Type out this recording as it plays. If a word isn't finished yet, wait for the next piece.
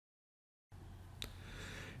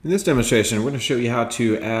In this demonstration, we're going to show you how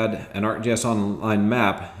to add an ArcGIS Online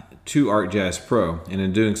map to ArcGIS Pro. And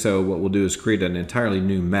in doing so, what we'll do is create an entirely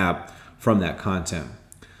new map from that content.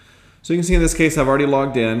 So you can see in this case, I've already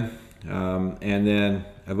logged in, and then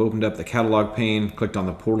I've opened up the catalog pane, clicked on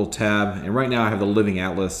the portal tab, and right now I have the Living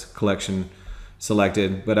Atlas collection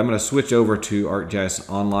selected, but I'm going to switch over to ArcGIS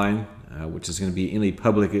Online, which is going to be any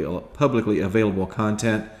publicly available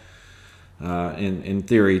content. In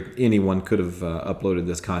theory, anyone could have uploaded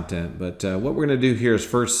this content, but what we're going to do here is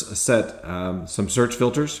first set some search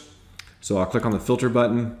filters. So I'll click on the filter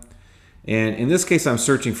button, and in this case I'm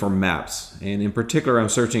searching for maps, and in particular I'm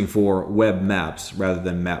searching for web maps rather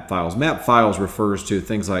than map files. Map files refers to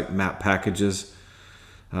things like map packages,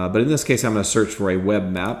 but in this case I'm going to search for a web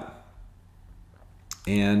map.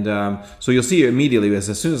 And so you'll see immediately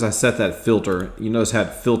as soon as I set that filter, you notice how it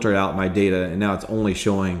filtered out my data, and now it's only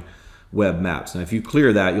showing web maps. And if you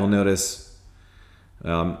clear that, you'll notice,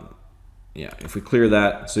 if we clear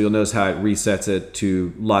that, so you'll notice how it resets it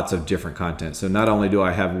to lots of different content. So not only do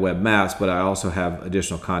I have web maps, but I also have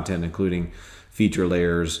additional content, including feature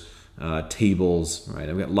layers, tables, right?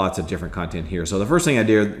 I've got lots of different content here. So the first thing I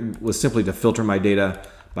did was simply to filter my data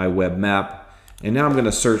by web map. And now I'm going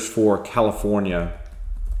to search for California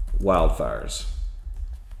wildfires.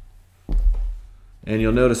 And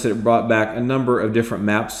you'll notice that it brought back a number of different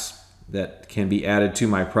maps that can be added to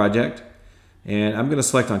my project. And I'm going to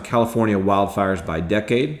select on California wildfires by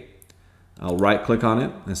decade. I'll right click on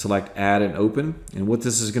it and select add and open. And what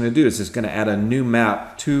this is going to do is it's going to add a new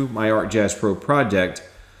map to my ArcGIS Pro project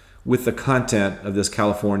with the content of this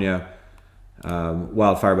California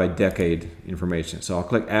wildfire by decade information. So I'll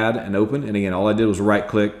click add and open. And again, all I did was right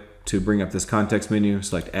click to bring up this context menu,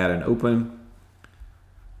 select add and open.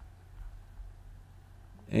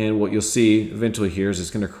 And what you'll see eventually here is it's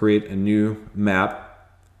going to create a new map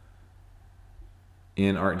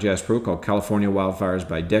in ArcGIS Pro called California Wildfires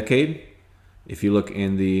by Decade. If you look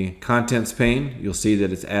in the contents pane, you'll see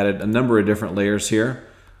that it's added a number of different layers here,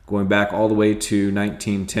 going back all the way to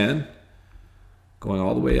 1910, going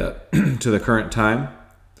all the way up to the current time.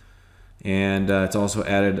 And it's also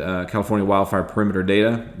added California wildfire perimeter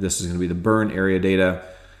data. This is going to be the burn area data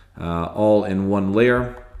all in one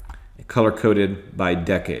layer, color-coded by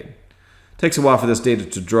decade. It takes a while for this data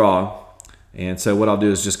to draw, and so what I'll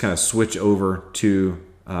do is just kind of switch over to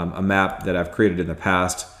a map that I've created in the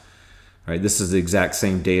past. All right, this is the exact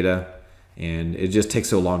same data, and it just takes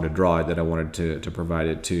so long to draw it that I wanted to provide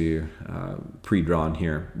it to you pre-drawn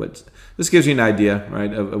here. But this gives you an idea,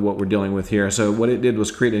 right, of what we're dealing with here. So what it did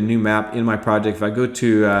was create a new map in my project. If I go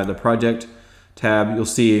to the project tab, you'll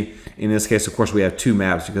see in this case, of course, we have two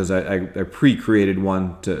maps because I pre-created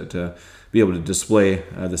one to be able to display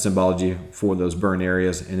the symbology for those burn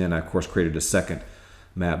areas, and then I, of course, created a second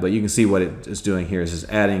map. But you can see what it is doing here is just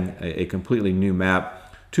adding a completely new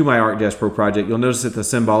map to my ArcGIS Pro project. You'll notice that the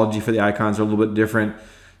symbology for the icons are a little bit different.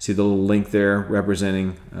 See the little link there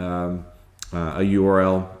representing a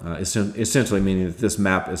URL, essentially meaning that this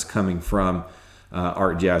map is coming from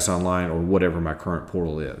ArcGIS Online or whatever my current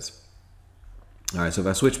portal is. All right, so if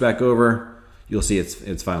I switch back over, you'll see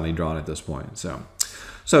it's finally drawn at this point. So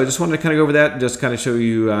I just wanted to kind of go over that, just kind of show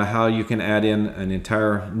you how you can add in an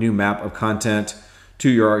entire new map of content to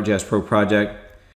your ArcGIS Pro project.